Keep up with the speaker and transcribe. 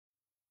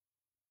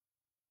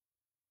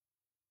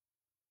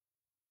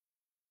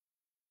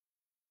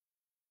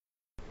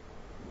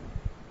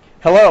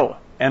Hello,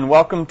 and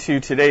welcome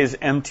to today's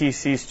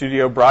MTC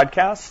Studio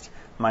broadcast.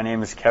 My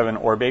name is Kevin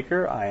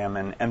Orbaker. I am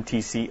an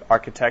MTC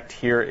architect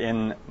here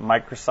in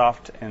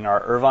Microsoft in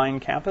our Irvine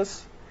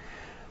campus.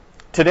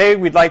 Today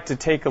we'd like to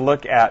take a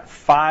look at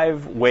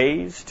 5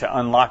 ways to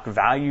unlock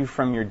value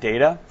from your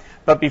data.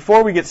 But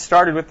before we get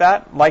started with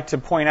that, I'd like to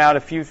point out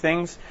a few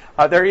things.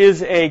 There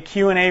is a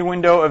Q&A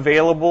window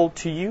available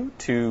to you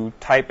to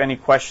type any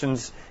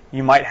questions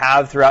you might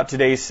have throughout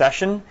today's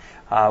session.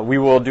 We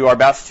will do our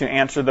best to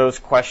answer those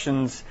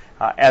questions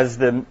as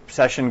the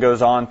session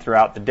goes on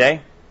throughout the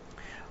day.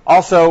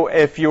 Also,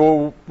 if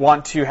you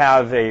want to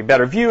have a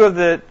better view of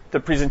the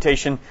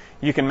presentation,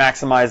 you can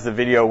maximize the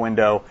video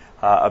window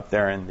up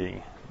there in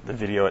the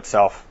video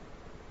itself.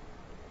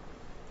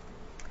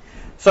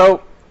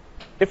 So,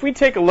 if we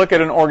take a look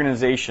at an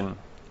organization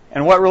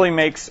and what really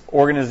makes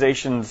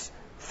organizations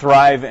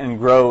thrive and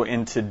grow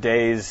in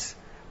today's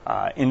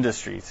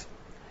industries,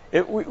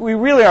 we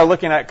really are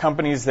looking at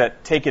companies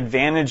that take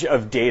advantage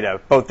of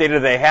data, both data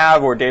they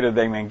have or data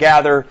they may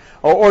gather,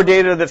 or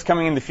data that's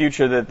coming in the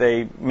future that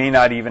they may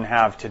not even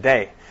have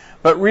today.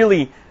 But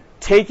really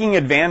taking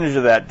advantage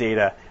of that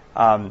data,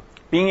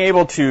 being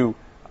able to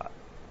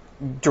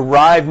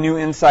derive new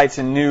insights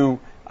and new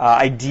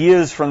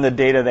ideas from the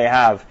data they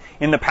have.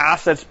 In the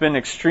past, that's been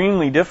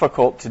extremely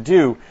difficult to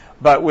do,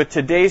 but with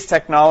today's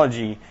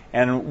technology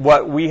and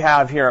what we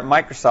have here at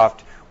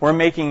Microsoft, we're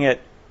making it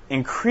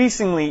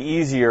increasingly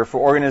easier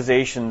for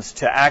organizations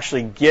to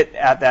actually get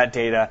at that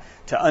data,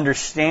 to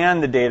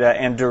understand the data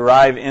and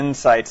derive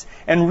insights,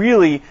 and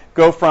really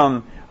go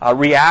from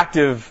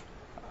reactive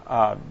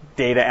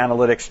data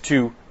analytics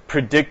to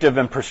predictive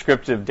and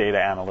prescriptive data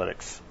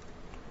analytics.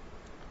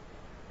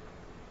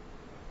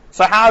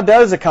 So how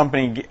does a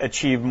company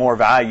achieve more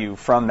value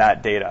from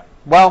that data?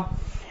 Well,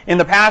 in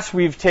the past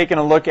we've taken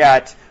a look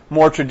at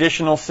more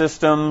traditional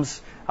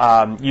systems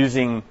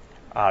using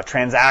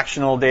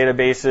transactional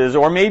databases,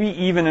 or maybe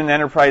even an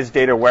enterprise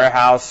data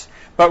warehouse.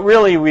 But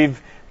really, we've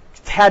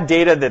had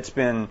data that's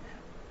been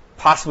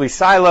possibly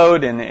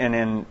siloed and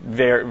in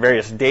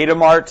various data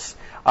marts,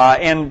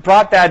 and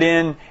brought that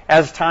in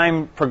as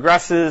time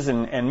progresses,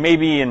 and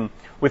maybe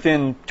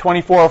within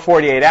 24 or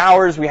 48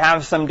 hours, we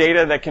have some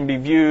data that can be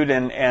viewed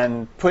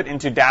and put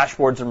into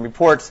dashboards and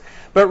reports.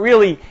 But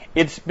really,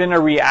 it's been a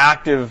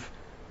reactive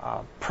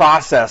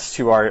process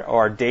to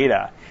our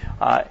data.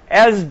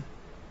 As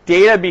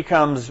data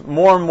becomes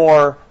more and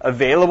more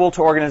available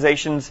to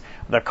organizations,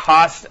 the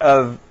cost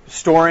of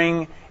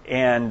storing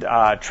and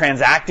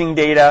transacting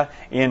data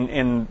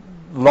in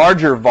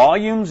larger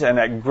volumes and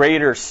at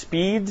greater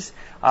speeds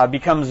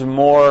becomes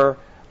more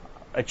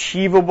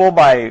achievable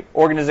by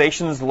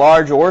organizations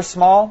large or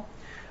small.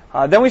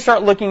 Then we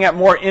start looking at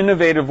more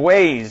innovative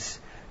ways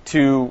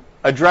to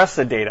address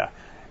the data.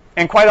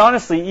 And quite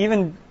honestly,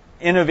 even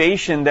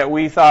innovation that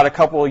we thought a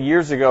couple of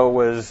years ago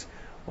was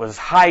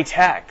high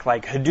tech,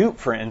 like Hadoop,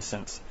 for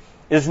instance,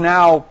 is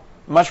now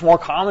much more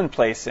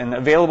commonplace and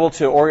available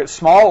to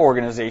small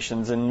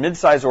organizations and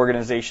mid-sized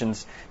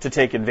organizations to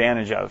take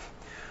advantage of.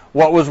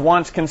 What was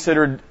once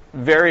considered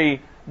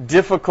very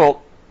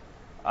difficult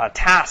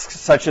tasks,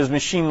 such as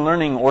machine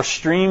learning or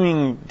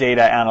streaming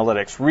data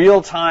analytics,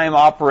 real-time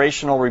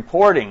operational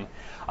reporting,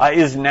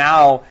 is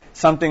now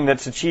something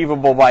that's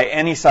achievable by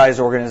any size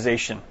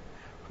organization,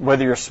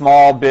 whether you're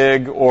small,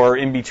 big, or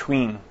in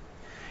between.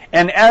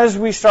 And as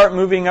we start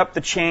moving up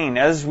the chain,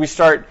 as we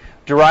start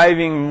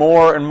deriving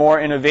more and more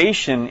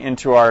innovation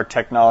into our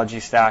technology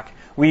stack,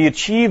 we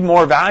achieve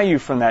more value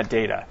from that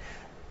data.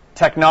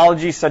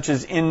 Technologies such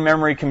as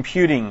in-memory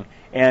computing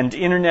and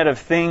Internet of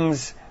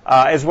Things,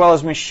 as well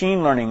as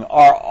machine learning,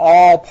 are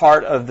all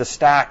part of the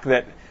stack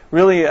that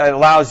really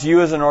allows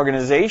you as an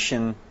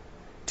organization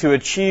to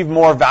achieve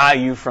more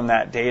value from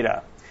that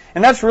data.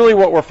 And that's really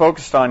what we're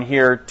focused on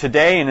here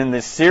today and in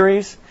this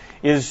series,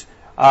 is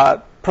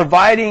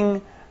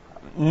providing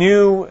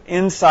new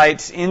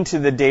insights into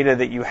the data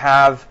that you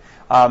have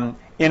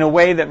in a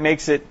way that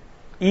makes it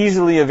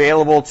easily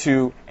available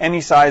to any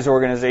size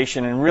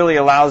organization and really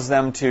allows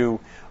them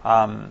to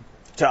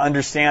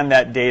understand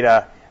that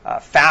data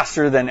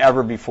faster than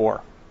ever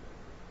before.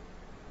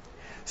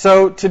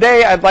 So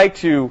today I'd like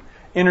to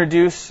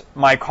introduce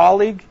my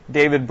colleague,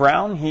 David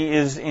Brown. He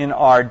is in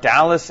our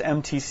Dallas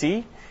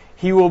MTC.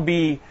 He will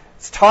be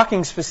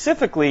talking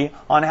specifically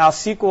on how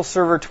SQL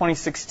Server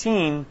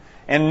 2016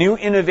 and new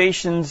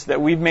innovations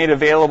that we've made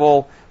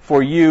available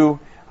for you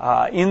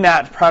in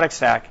that product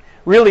stack,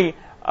 really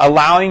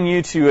allowing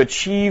you to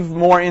achieve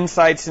more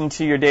insights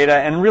into your data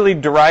and really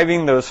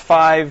deriving those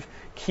 5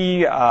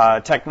 key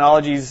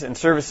technologies and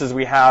services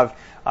we have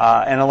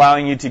and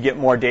allowing you to get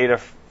more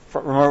data,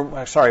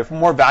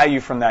 more value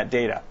from that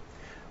data.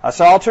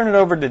 So I'll turn it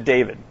over to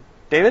David.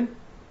 David?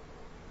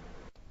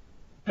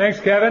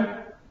 Thanks, Kevin.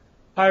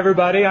 Hi,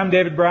 everybody. I'm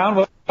David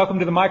Brown. Welcome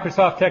to the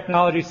Microsoft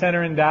Technology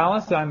Center in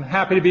Dallas. I'm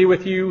happy to be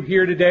with you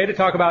here today to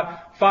talk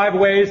about 5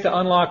 ways to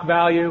unlock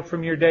value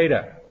from your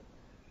data.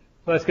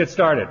 Let's get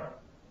started.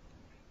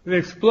 The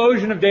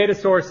explosion of data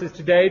sources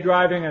today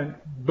driving a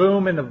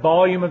boom in the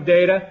volume of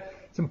data,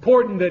 it's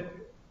important that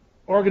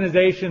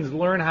organizations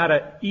learn how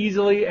to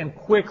easily and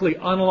quickly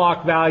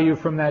unlock value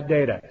from that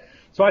data.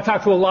 So I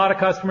talked to a lot of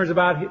customers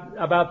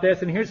about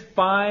this, and here's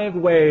 5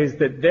 ways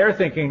that they're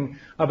thinking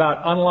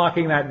about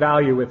unlocking that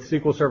value with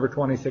SQL Server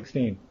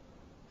 2016.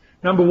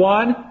 Number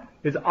 1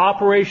 is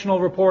operational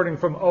reporting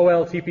from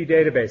OLTP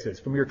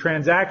databases, from your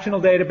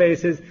transactional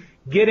databases,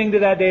 getting to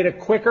that data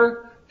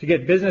quicker to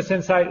get business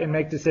insight and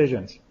make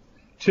decisions.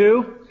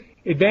 2,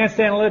 advanced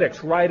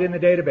analytics right in the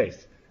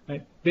database.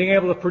 Right? Being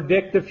able to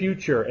predict the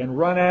future and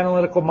run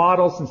analytical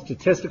models and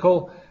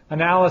statistical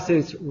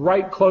analysis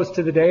right close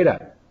to the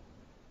data.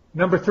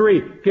 Number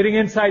 3, getting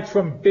insights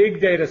from big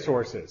data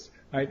sources,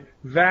 right?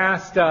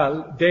 Vast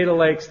data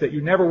lakes that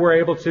you never were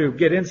able to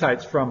get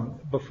insights from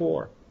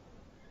before.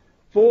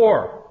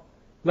 4,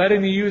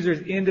 letting the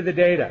users into the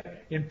data,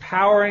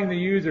 empowering the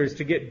users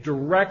to get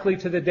directly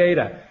to the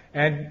data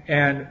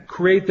and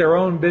create their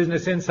own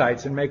business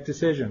insights and make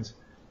decisions.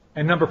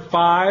 And number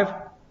 5,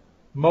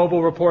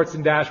 mobile reports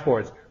and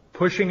dashboards,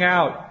 pushing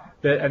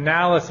out the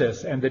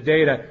analysis and the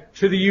data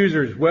to the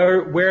users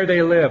where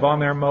they live on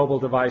their mobile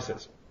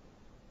devices.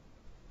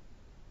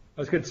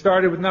 Let's get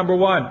started with number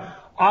 1,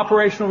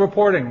 operational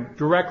reporting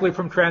directly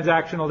from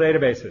transactional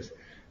databases.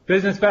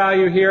 Business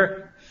value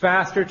here,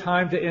 faster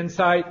time to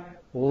insight,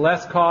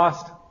 less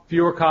cost,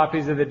 fewer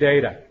copies of the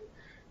data.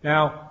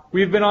 Now,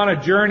 we've been on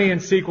a journey in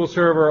SQL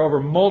Server over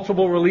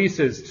multiple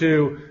releases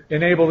to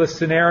enable this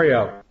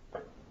scenario,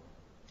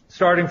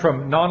 starting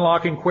from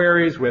non-locking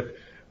queries with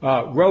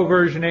row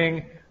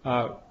versioning,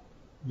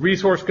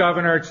 resource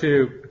governor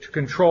to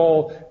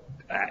control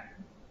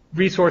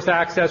resource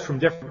access from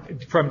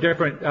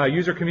different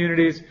user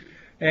communities,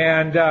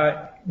 and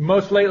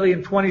most lately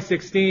in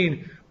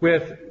 2016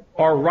 with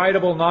our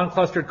writable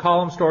non-clustered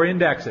column store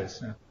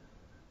indexes.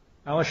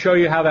 I want to show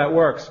you how that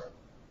works.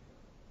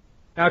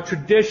 Now,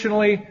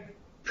 traditionally,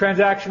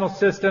 transactional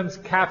systems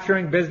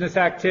capturing business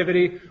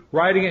activity,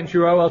 writing it into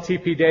your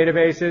OLTP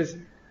databases,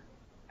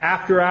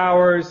 after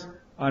hours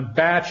on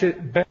batch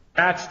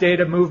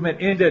data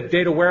movement into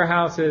data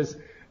warehouses,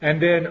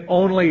 and then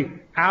only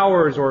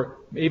hours or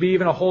maybe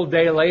even a whole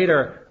day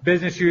later,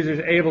 business users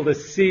able to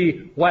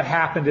see what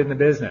happened in the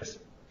business.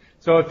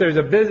 So if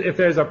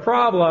there's a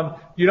problem,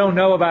 you don't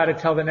know about it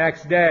till the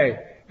next day,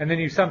 and then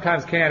you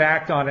sometimes can't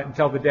act on it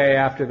until the day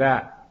after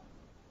that.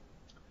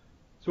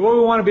 So what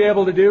we want to be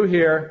able to do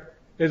here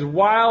is,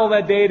 while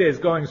that data is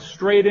going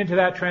straight into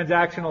that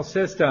transactional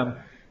system,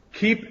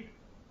 keep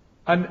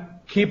an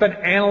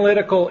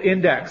analytical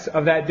index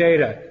of that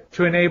data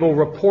to enable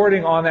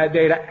reporting on that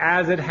data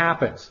as it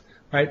happens,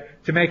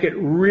 right? To make it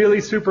really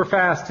super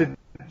fast to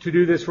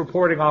do this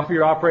reporting off of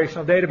your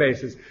operational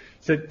databases.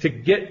 So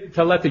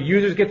to let the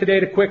users get the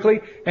data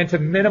quickly and to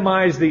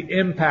minimize the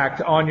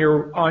impact on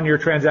your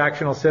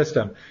transactional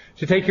system.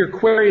 To take your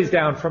queries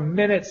down from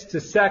minutes to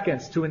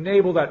seconds to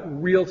enable that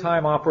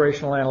real-time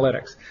operational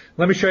analytics.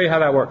 Let me show you how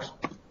that works.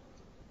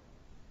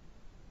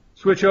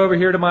 Switch over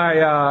here to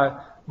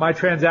my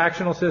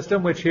transactional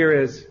system, which here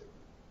is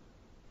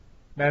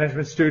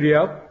Management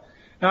Studio.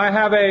 Now I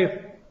have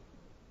a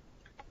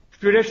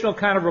traditional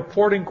kind of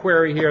reporting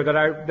query here that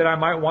I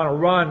might want to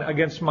run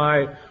against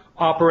my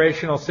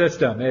operational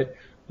system. It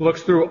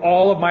looks through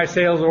all of my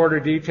sales order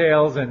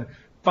details and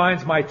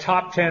finds my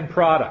top 10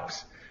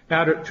 products.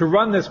 Now to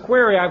run this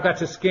query, I've got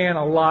to scan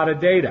a lot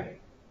of data.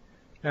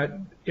 Now,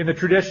 in the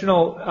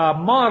traditional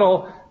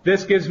model,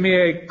 this gives me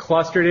a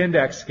clustered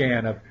index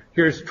scan of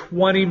here's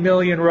 20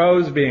 million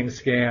rows being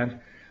scanned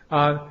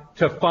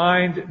to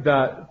find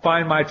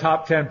my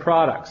top 10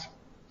 products.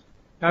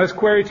 Now this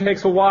query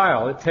takes a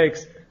while. It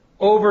takes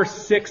over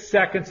 6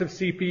 seconds of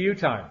CPU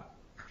time.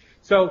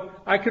 So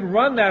I can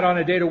run that on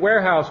a data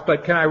warehouse,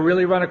 but can I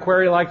really run a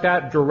query like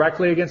that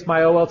directly against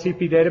my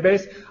OLTP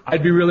database?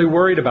 I'd be really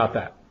worried about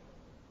that.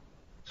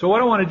 So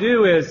what I want to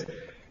do is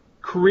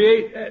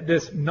create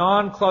this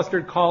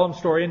non-clustered column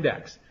store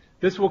index.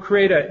 This will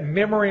create a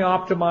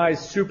memory-optimized,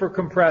 super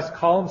compressed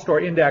column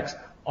store index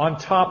on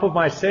top of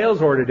my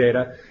sales order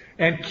data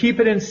and keep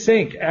it in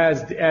sync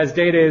as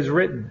data is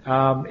written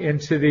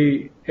into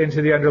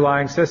the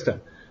underlying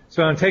system.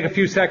 So I'm going to take a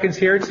few seconds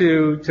here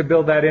to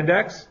build that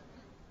index.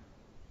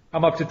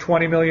 I'm up to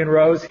 20 million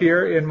rows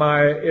here in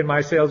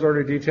my sales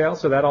order detail,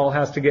 so that all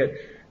has to get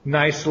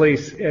nicely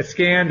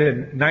scanned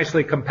and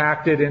nicely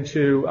compacted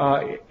into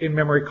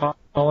in-memory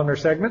columnar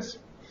segments.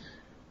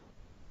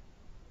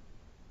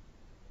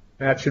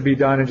 That should be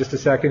done in just a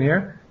second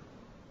here.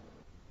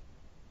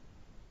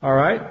 All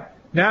right.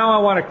 Now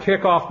I want to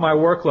kick off my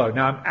workload.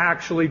 Now I'm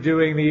actually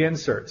doing the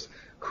inserts.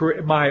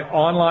 My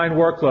online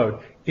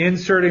workload,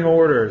 inserting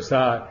orders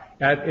at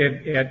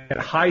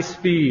high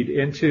speed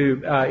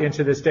into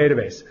this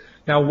database.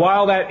 Now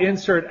while that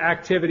insert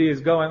activity is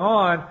going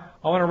on,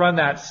 I want to run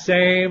that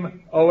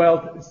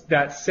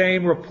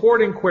same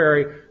reporting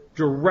query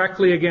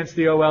directly against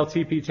the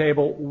OLTP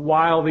table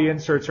while the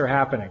inserts are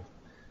happening.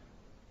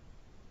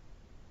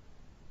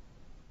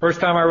 First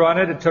time I run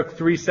it, it took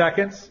 3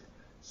 seconds.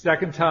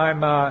 Second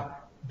time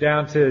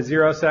down to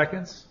 0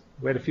 seconds.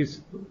 Wait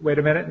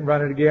a minute and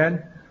run it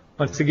again.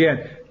 Once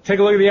again, take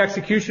a look at the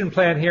execution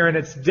plan here, and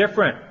it's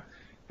different.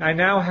 I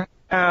now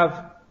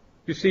have,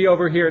 you see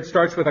over here, it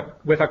starts with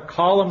a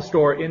column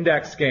store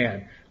index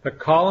scan. The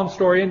column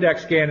store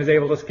index scan is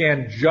able to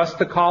scan just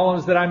the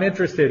columns that I'm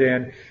interested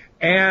in,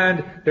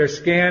 and they're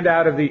scanned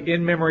out of the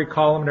in-memory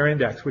columnar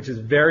index, which is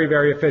very,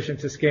 very efficient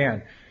to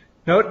scan.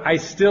 Note, I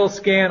still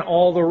scan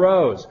all the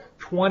rows.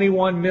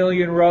 21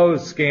 million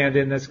rows scanned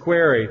in this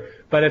query,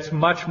 but it's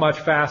much, much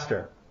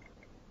faster.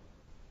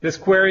 This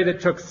query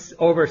that took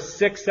over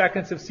 6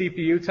 seconds of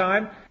CPU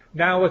time,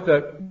 now with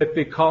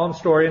the column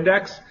store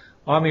index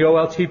on the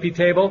OLTP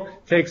table,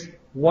 takes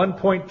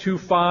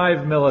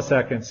 1.25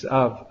 milliseconds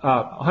of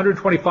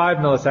 125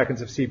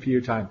 milliseconds of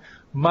CPU time.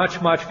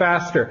 Much, much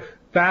faster.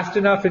 Fast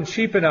enough and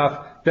cheap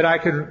enough that I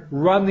can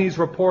run these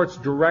reports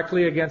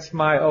directly against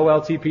my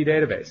OLTP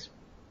database.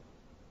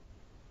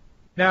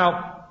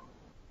 Now,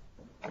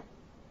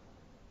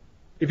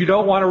 if you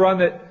don't want to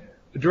run it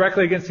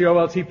directly against the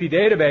OLTP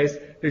database,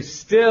 there's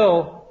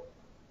still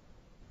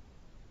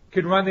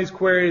can run these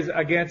queries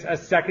against a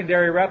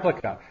secondary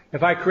replica.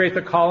 If I create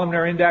the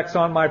columnar index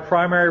on my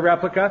primary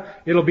replica,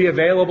 it'll be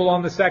available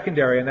on the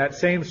secondary, and that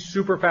same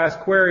super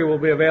fast query will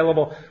be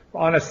available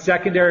on a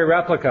secondary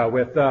replica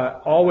with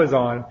always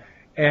on,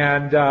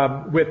 and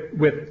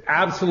with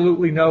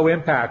absolutely no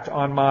impact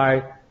on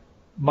my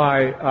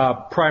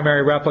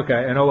primary replica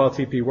and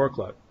OLTP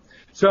workload.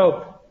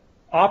 So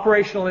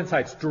operational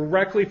insights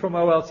directly from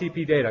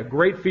OLTP data.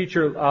 Great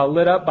feature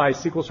lit up by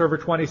SQL Server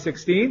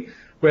 2016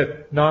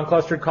 with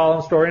non-clustered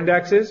column store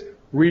indexes,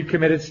 read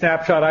committed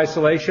snapshot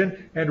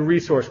isolation, and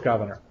resource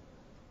governor.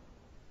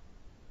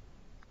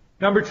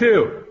 Number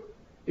 2,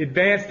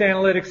 advanced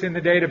analytics in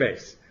the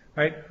database.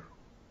 Right?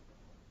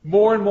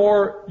 More and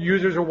more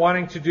users are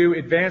wanting to do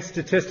advanced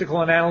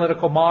statistical and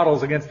analytical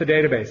models against the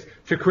database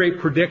to create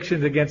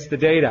predictions against the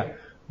data.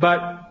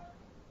 But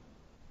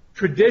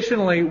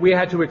traditionally, we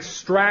had to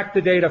extract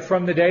the data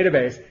from the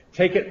database,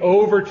 take it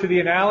over to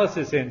the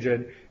analysis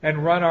engine,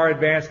 and run our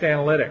advanced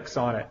analytics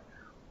on it.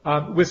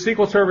 With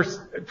SQL Server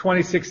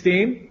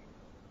 2016,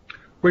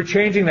 we're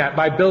changing that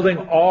by building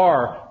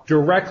R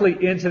directly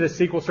into the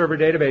SQL Server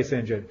database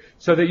engine,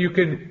 so that you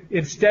can,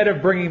 instead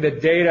of bringing the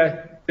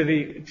data to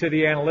the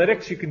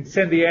analytics, you can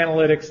send the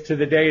analytics to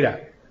the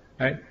data.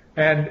 Right?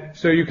 And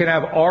so you can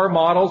have R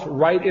models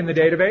right in the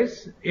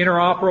database,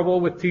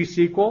 interoperable with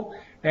T-SQL,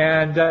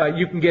 and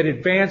you can get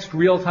advanced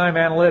real-time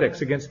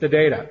analytics against the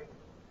data.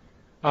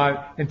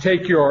 And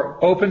take your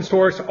open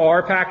source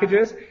R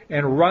packages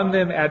and run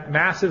them at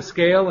massive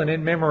scale and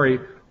in memory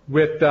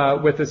with the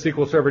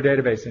SQL Server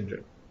database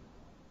engine.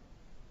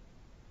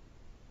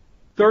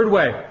 Third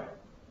way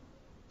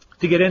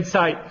to get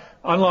insight,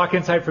 unlock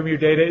insight from your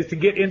data, is to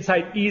get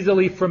insight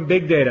easily from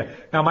big data.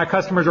 Now, my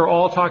customers are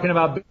all talking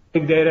about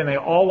big data, and they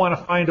all want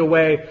to find a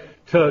way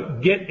to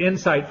get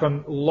insight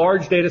from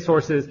large data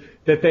sources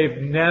that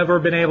they've never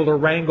been able to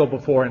wrangle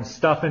before and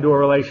stuff into a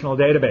relational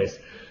database.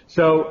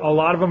 So a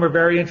lot of them are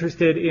very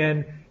interested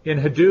in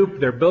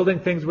Hadoop. They're building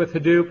things with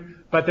Hadoop,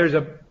 but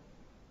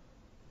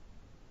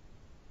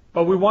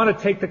we want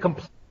to take the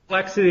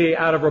complexity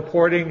out of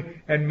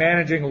reporting and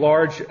managing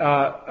large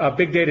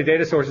big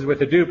data sources with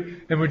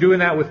Hadoop, and we're doing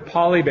that with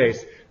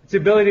Polybase. It's the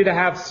ability to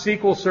have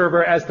SQL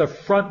Server as the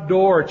front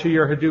door to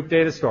your Hadoop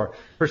data store.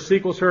 For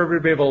SQL Server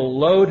to be able to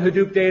load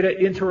Hadoop data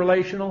into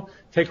relational,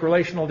 take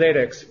relational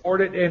data,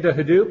 export it into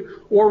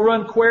Hadoop, or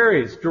run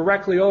queries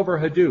directly over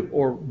Hadoop,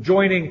 or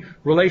joining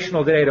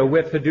relational data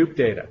with Hadoop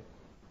data.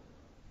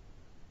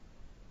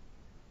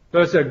 So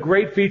it's a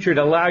great feature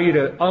to allow you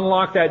to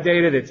unlock that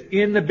data that's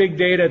in the big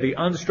data, the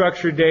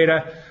unstructured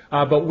data,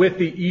 but with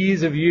the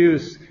ease of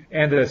use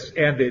and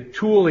the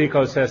tool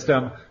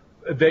ecosystem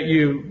that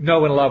you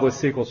know and love with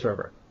SQL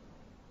Server.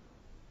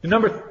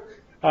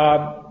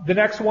 The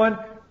next one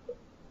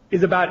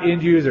is about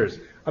end users,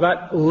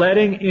 about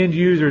letting end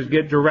users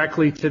get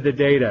directly to the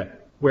data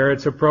where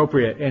it's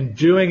appropriate, and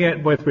doing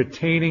it with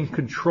retaining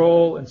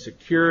control and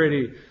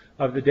security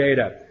of the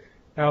data.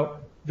 Now,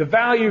 the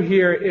value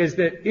here is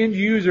that end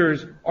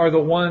users are the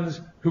ones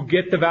who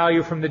get the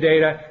value from the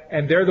data,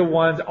 and they're the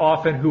ones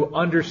often who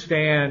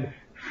understand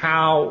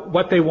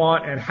what they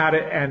want and how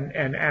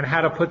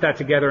to put that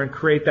together and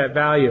create that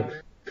value.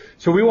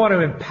 So we want to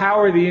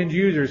empower the end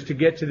users to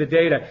get to the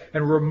data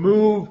and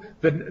remove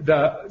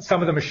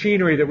some of the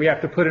machinery that we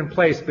have to put in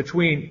place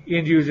between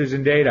end users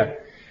and data.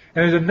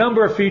 And there's a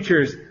number of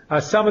features,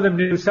 some of them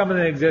new, some of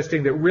them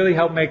existing, that really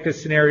help make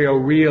this scenario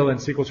real in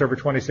SQL Server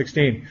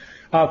 2016.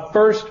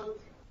 First,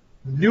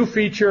 new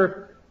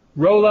feature,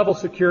 row-level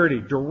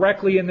security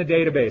directly in the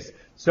database,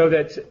 so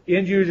that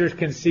end users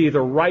can see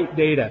the right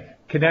data,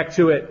 connect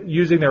to it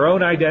using their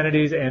own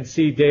identities, and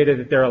see data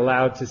that they're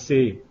allowed to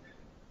see.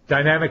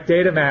 Dynamic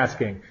data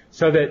masking,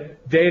 so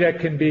that data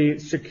can be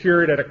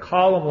secured at a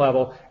column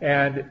level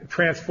and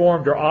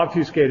transformed or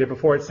obfuscated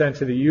before it's sent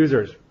to the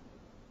users.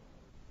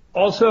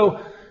 Also,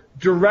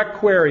 direct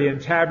query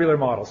and tabular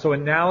models, so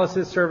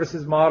analysis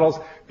services models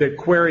that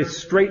query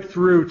straight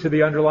through to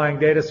the underlying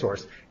data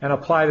source and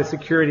apply the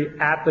security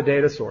at the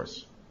data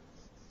source.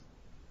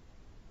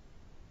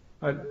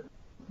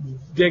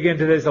 Dig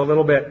into this a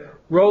little bit.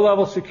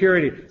 Row-level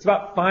security. It's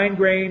about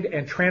fine-grained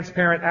and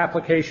transparent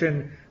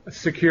application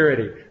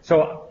security.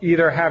 So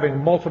either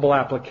having multiple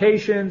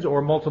applications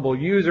or multiple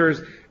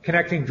users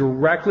connecting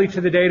directly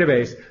to the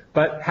database,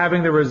 but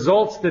having the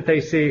results that they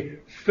see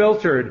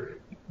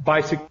filtered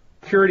by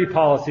security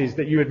policies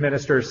that you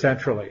administer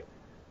centrally.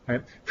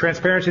 Right?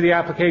 Transparent to the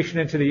application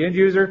and to the end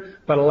user,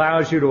 but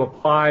allows you to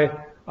apply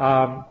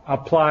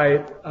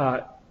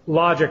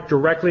logic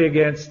directly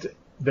against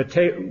the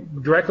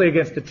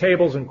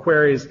tables and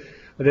queries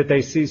that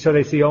they see, so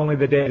they see only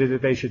the data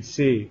that they should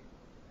see.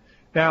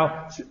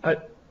 Now, a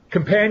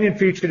companion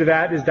feature to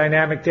that is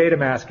dynamic data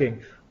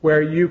masking,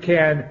 where you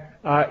can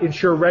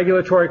ensure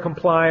regulatory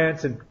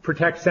compliance and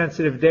protect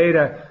sensitive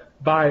data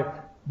by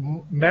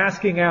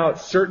masking out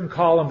certain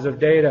columns of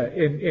data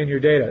in your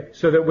data,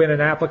 so that when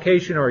an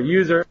application or a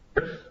user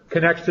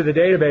connects to the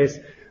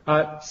database,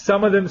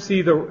 some of them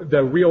see the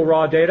real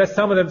raw data,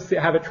 some of them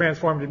have it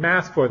transformed and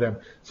masked for them,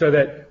 so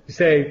that,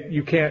 say,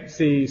 you can't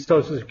see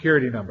social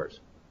security numbers.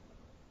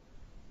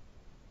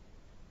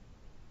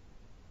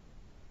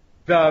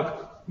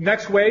 The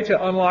next way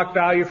to unlock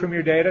value from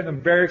your data, and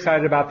I'm very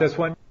excited about this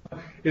one,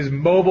 is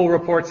mobile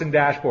reports and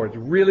dashboards,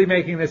 really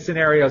making this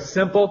scenario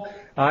simple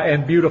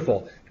and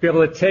beautiful. To be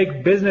able to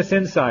take business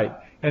insight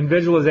and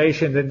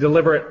visualizations and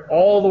deliver it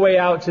all the way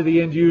out to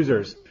the end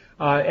users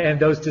and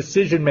those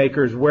decision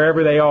makers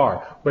wherever they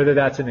are, whether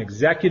that's an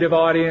executive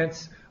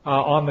audience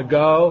on the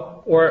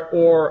go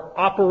or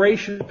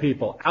operational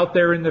people out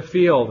there in the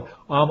field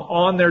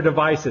on their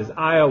devices,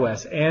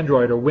 iOS,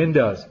 Android, or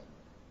Windows.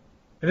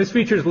 And this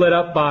feature is lit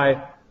up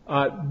by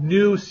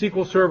new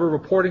SQL Server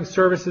reporting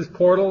services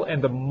portal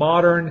and the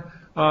modern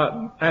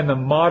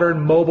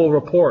mobile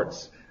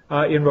reports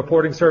in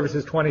Reporting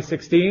Services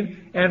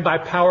 2016, and by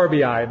Power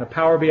BI and the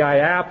Power BI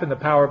app and the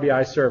Power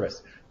BI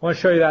service. I want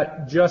to show you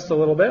that just a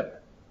little bit.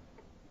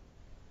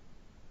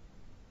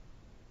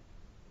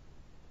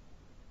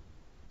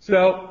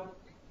 So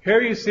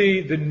here you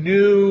see the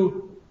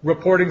new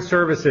Reporting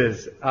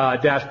Services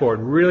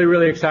dashboard. Really,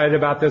 really excited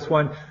about this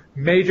one.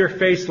 Major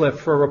facelift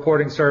for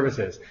Reporting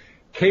Services.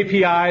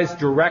 KPIs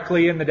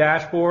directly in the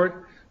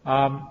dashboard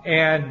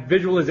and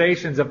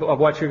visualizations of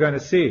what you're going to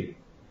see.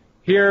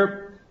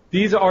 Here,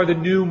 these are the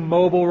new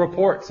mobile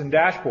reports and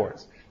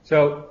dashboards.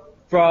 So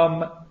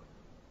from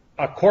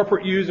a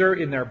corporate user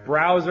in their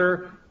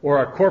browser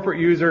or a corporate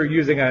user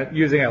using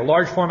a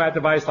large format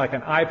device like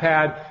an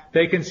iPad,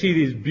 they can see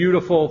these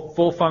beautiful,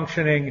 full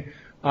functioning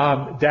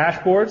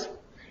dashboards.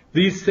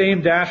 These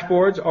same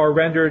dashboards are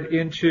rendered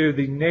into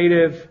the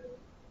native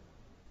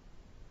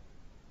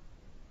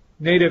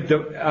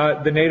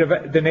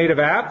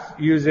apps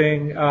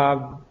using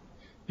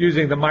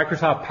the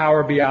Microsoft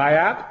Power BI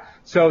app.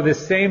 So the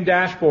same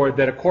dashboard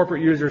that a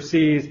corporate user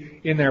sees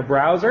in their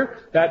browser,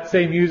 that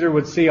same user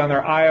would see on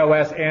their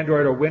iOS,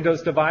 Android, or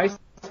Windows device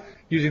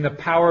using the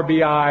Power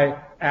BI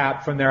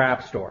app from their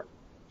App Store.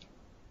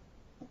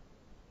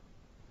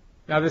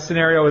 Now this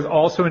scenario is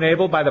also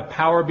enabled by the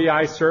Power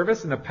BI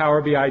service and the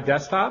Power BI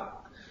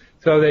desktop,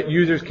 so that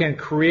users can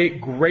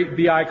create great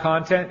BI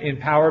content in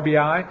Power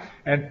BI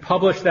and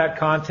publish that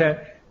content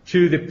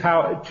to the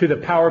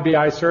Power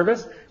BI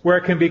service, where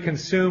it can be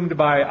consumed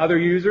by other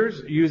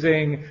users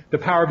using the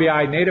Power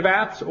BI native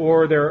apps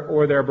or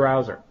their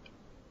browser.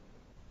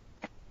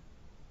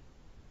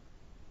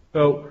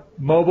 So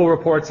mobile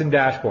reports and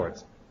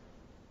dashboards.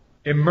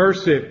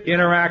 Immersive,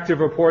 interactive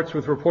reports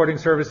with Reporting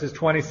Services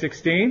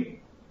 2016.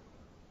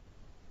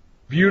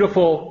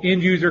 Beautiful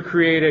end-user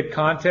created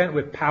content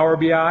with Power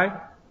BI,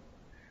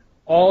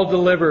 all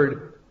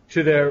delivered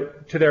to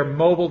their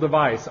mobile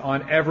device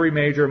on every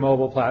major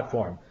mobile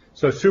platform.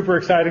 So super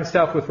exciting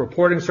stuff with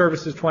Reporting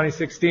Services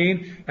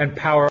 2016 and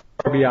Power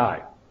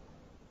BI.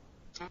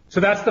 So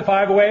that's the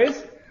 5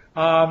 ways.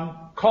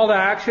 Call to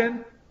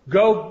action,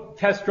 go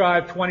test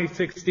drive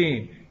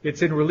 2016.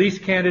 It's in release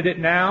candidate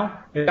now.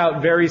 It's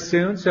out very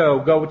soon, so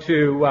go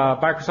to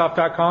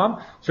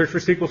Microsoft.com, search for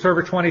SQL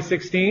Server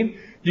 2016.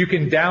 You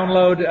can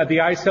download the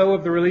ISO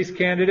of the release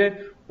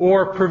candidate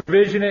or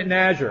provision it in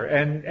Azure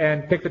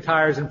and pick the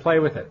tires and play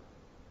with it.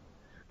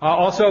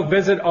 Also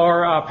visit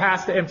our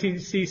past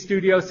MTC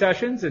Studio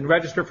sessions and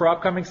register for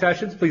upcoming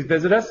sessions. Please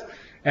visit us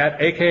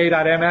at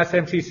aka.ms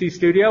MTC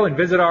Studio and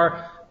visit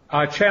our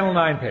Channel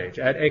 9 page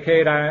at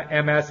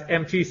aka.ms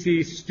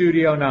MTC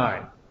Studio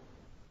 9.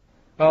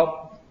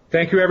 Well,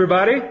 thank you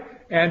everybody,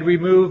 and we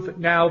move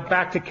now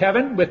back to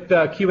Kevin with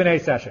the Q&A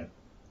session.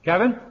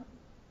 Kevin?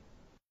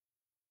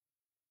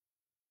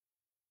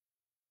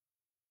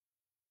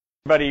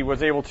 Everybody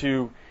was able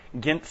to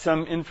get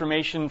some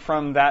information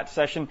from that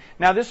session.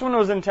 Now, this one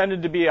was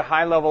intended to be a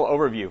high-level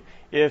overview.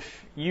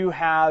 If you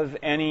have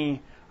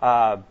any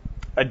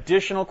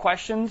additional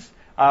questions,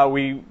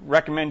 we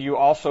recommend you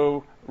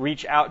also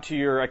reach out to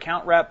your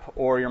account rep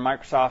or your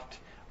Microsoft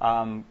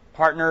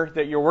partner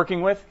that you're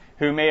working with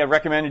who may have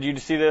recommended you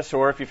to see this,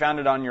 or if you found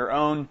it on your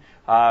own,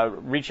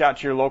 reach out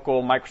to your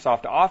local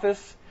Microsoft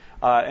office,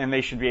 and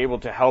they should be able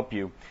to help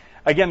you.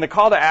 Again, the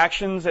call to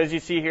actions, as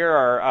you see here,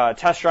 are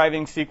test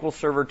driving SQL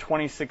Server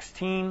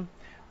 2016,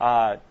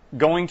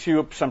 going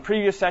to some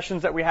previous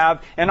sessions that we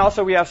have, and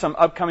also we have some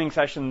upcoming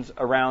sessions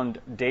around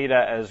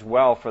data as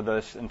well for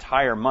this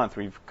entire month.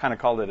 We've kind of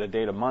called it a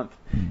data month,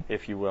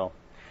 if you will.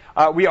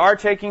 We are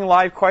taking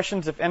live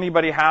questions if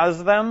anybody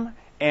has them,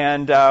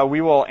 and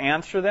we will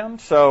answer them.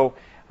 So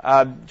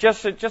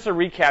just a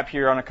recap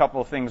here on a couple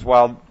of things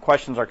while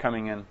questions are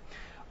coming in.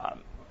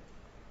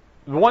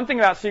 The one thing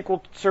about SQL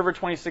Server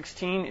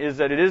 2016 is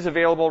that it is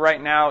available right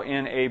now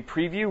in a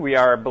preview. We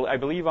are, I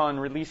believe, on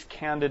release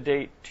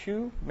candidate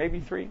 2, maybe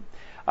 3.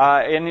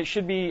 And it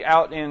should be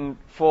out in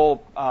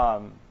full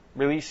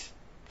release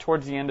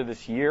towards the end of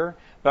this year.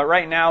 But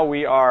right now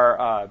we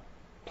are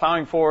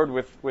plowing forward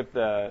with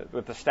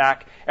the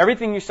stack.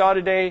 Everything you saw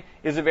today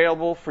is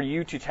available for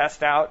you to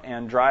test out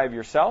and drive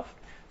yourself.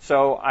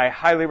 So I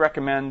highly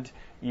recommend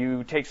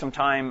you take some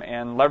time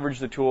and leverage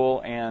the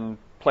tool and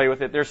play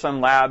with it. There's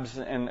some labs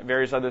and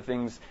various other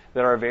things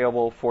that are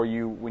available for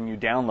you when you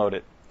download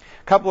it.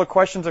 A couple of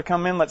questions have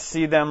come in. Let's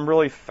see them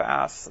really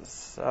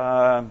fast.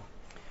 Will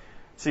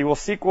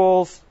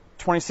SQL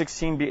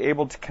 2016 be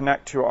able to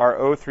connect to our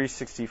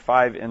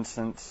O365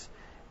 instance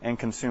and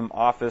consume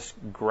Office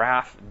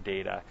graph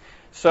data?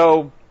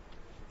 So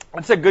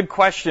that's a good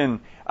question.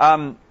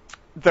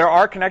 There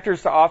are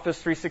connectors to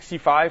Office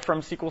 365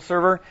 from SQL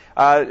Server.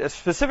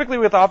 Specifically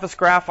with Office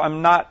Graph,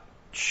 I'm not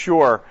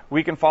sure.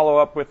 We can follow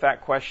up with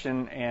that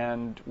question,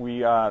 and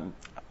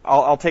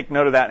I'll take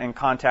note of that and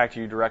contact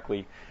you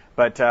directly.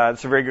 But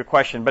it's a very good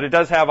question. But it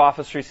does have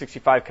Office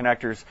 365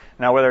 connectors.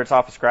 Now, whether it's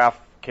Office Graph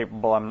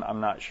capable,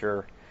 I'm not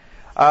sure.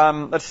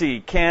 Let's see.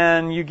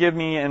 Can you give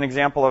me an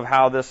example of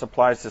how this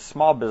applies to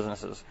small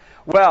businesses?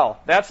 Well,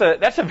 that's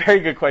a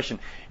very good question.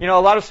 You know,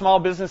 a lot of small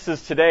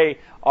businesses today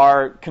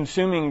are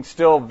consuming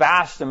still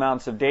vast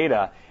amounts of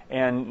data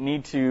and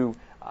need to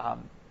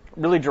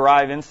really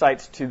derive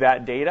insights to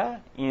that data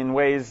in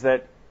ways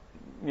that,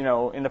 you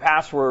know, in the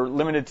past were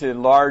limited to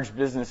large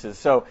businesses.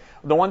 So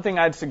the one thing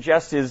I'd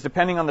suggest is,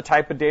 depending on the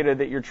type of data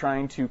that you're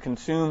trying to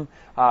consume,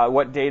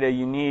 what data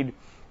you need,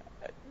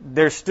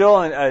 there's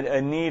still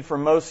a need for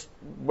most,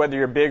 whether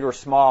you're big or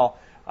small,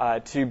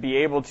 to be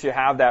able to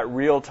have that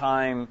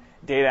real-time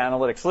data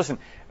analytics. Listen,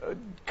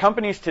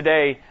 companies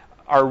today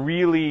are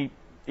really,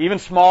 even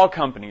small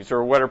companies,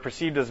 or what are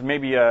perceived as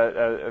maybe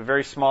a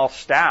very small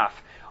staff,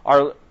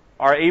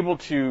 are able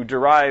to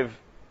derive,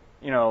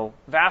 you know,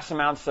 vast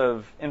amounts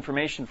of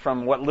information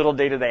from what little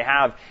data they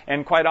have.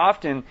 And quite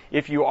often,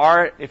 if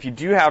you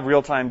do have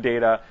real-time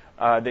data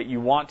that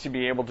you want to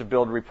be able to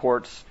build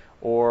reports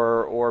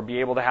or be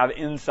able to have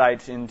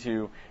insights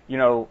into, you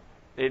know,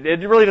 it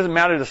really doesn't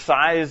matter the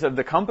size of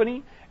the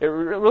company. It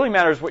really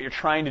matters what you're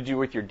trying to do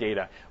with your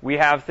data. We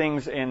have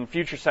things in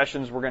future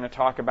sessions we're going to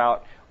talk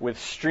about with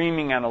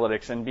streaming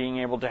analytics and being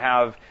able to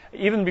have,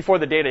 even before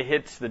the data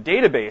hits the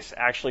database,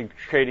 actually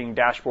creating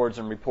dashboards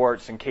and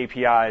reports and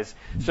KPIs.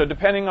 So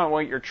depending on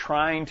what you're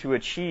trying to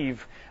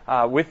achieve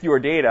with your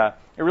data,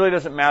 it really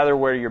doesn't matter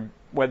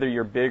whether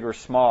you're big or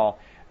small.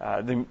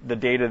 The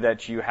data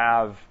that you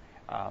have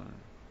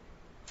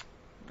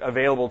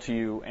available to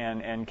you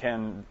and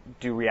can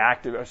do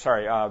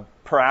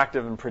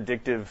proactive and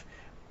predictive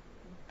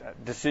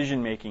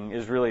decision making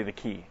is really the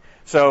key.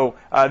 So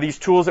these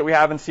tools that we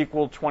have in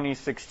SQL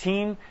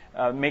 2016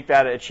 make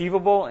that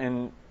achievable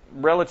in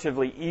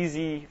relatively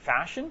easy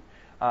fashion.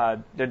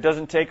 It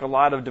doesn't take a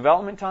lot of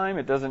development time.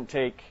 It doesn't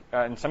take,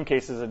 in some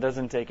cases, it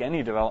doesn't take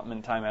any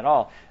development time at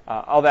all.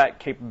 All that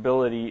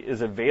capability is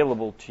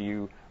available to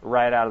you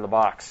right out of the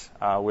box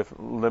with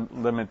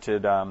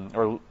limited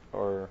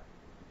or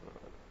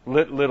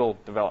little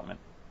development.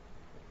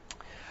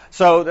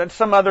 So that's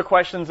some other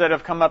questions that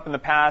have come up in the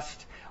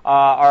past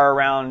are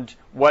around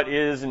what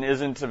is and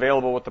isn't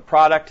available with the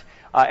product.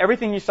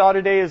 Everything you saw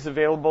today is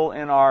available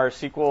in our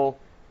SQL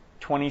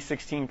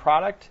 2016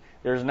 product.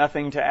 There's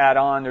nothing to add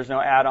on. There's no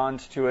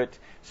add-ons to it.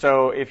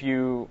 So if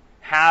you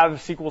have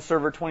SQL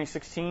Server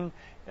 2016,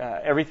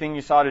 everything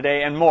you saw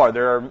today and more,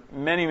 there are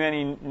many,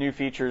 many new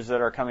features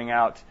that are coming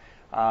out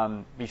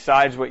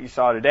besides what you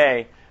saw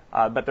today.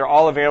 But they're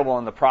all available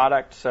in the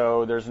product,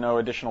 so there's no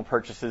additional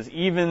purchases.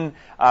 Even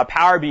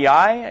Power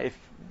BI, if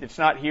it's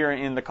not here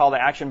in the call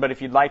to action, but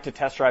if you'd like to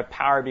test drive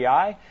Power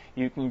BI,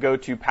 you can go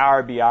to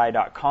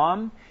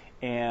powerbi.com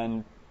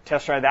and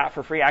test drive that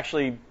for free.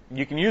 Actually,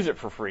 you can use it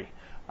for free.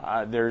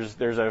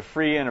 There's a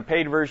free and a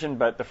paid version,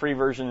 but the free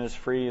version is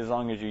free as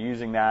long as you're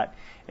using that.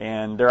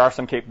 And there are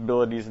some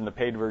capabilities in the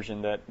paid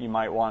version that you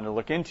might want to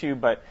look into,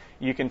 but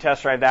you can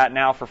test drive that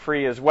now for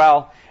free as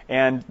well.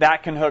 And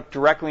that can hook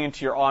directly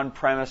into your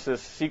on-premises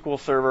SQL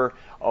Server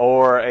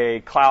or a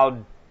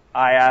cloud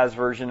IaaS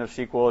version of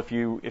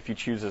SQL if you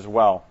choose as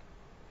well.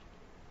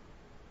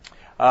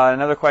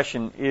 Another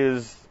question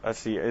is,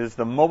 is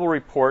the mobile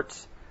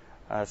reports,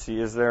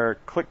 is there a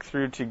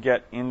click-through to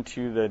get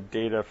into the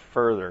data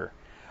further?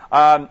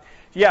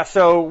 Yeah,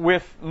 so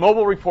with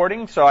mobile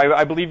reporting, so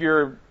I believe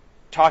you're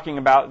talking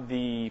about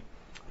the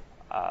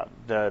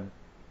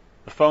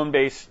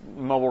phone-based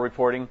mobile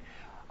reporting.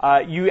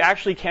 You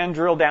actually can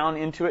drill down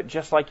into it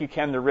just like you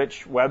can the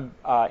rich web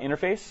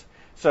interface.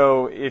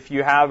 So if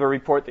you have a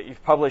report that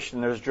you've published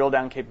and there's drill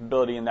down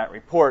capability in that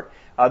report,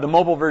 the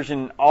mobile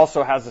version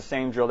also has the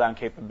same drill down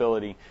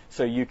capability,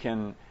 so you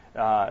can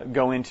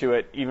go into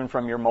it even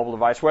from your mobile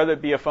device, whether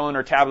it be a phone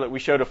or tablet. We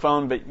showed a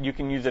phone, but you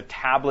can use a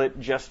tablet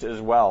just as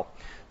well.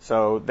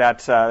 So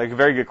that's a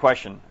very good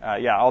question.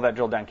 Yeah, all that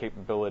drill down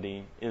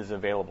capability is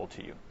available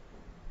to you.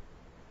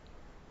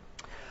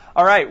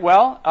 All right,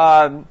 well,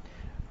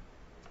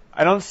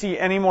 I don't see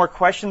any more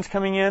questions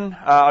coming in.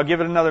 I'll give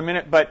it another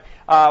minute, but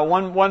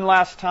one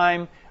last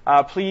time,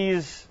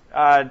 please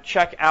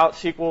check out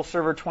SQL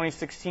Server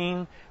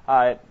 2016.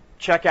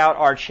 Check out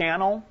our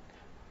channel.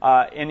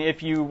 And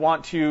if you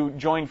want to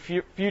join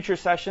future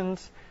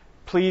sessions,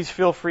 please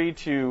feel free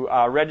to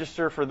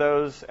register for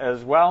those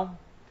as well.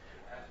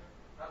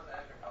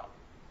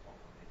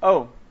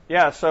 Oh,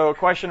 yeah, so a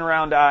question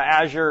around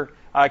Azure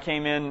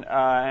came in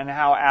and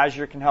how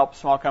Azure can help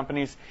small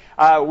companies.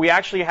 We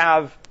actually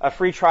have a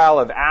free trial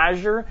of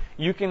Azure.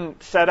 You can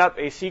set up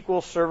a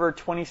SQL Server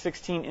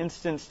 2016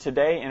 instance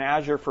today in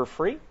Azure for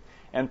free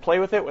and play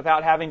with it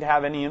without having to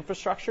have any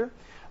infrastructure.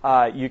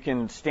 You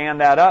can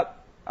stand that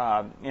up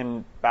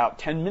in about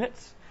 10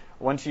 minutes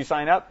once you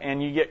sign up,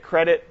 and you get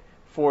credit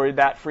for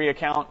that free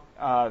account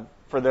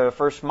for the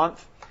first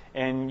month,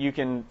 and you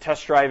can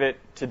test drive it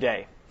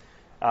today.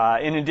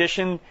 In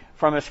addition,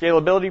 from a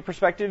scalability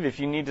perspective, if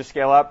you need to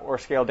scale up or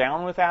scale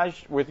down with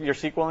Azure, with your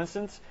SQL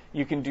instance,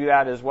 you can do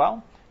that as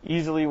well,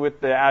 easily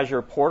with the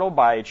Azure portal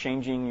by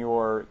changing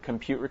your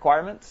compute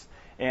requirements,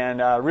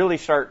 and really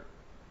start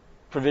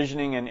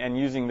provisioning and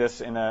using this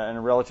in a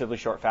relatively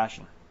short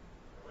fashion.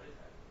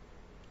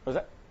 What is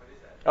that?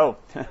 Oh,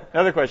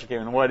 another question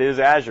came in. What is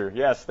Azure?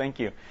 Yes, thank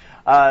you.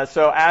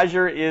 So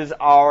Azure is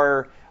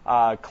our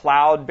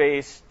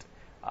cloud-based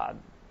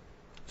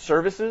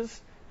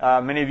services.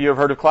 Many of you have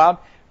heard of cloud.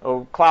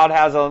 Cloud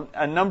has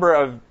a number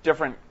of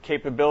different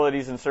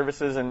capabilities and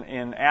services.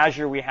 In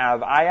Azure, we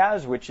have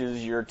IaaS, which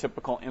is your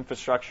typical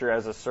infrastructure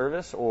as a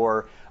service,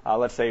 or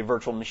let's say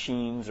virtual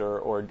machines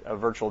or a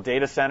virtual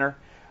data center.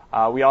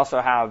 We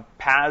also have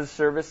PaaS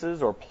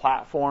services, or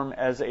platform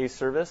as a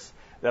service,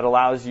 that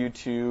allows you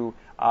to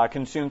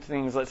consume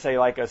things, let's say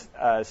like a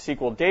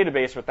SQL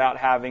database, without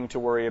having to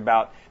worry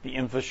about the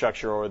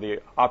infrastructure or the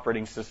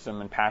operating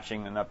system and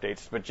patching and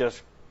updates, but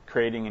just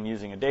creating and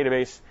using a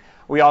database.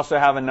 We also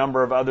have a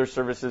number of other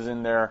services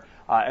in there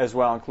as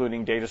well,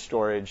 including data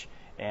storage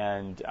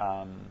and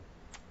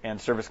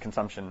service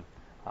consumption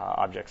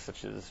objects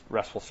such as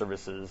RESTful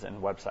services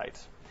and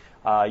websites.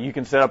 You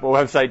can set up a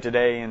website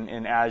today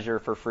in Azure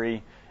for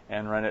free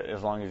and run it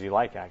as long as you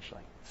like,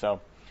 actually.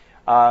 So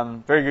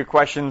very good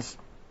questions.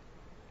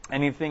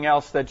 Anything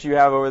else that you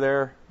have over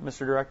there,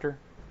 Mr. Director?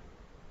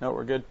 No,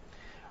 we're good.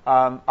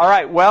 All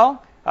right,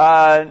 well,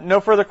 no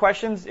further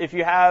questions. If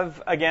you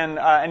have, again,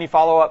 any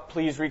follow-up,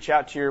 please reach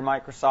out to your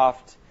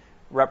Microsoft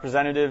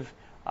representative.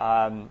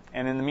 And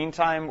in the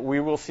meantime, we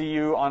will see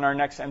you on our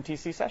next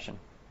MTC session.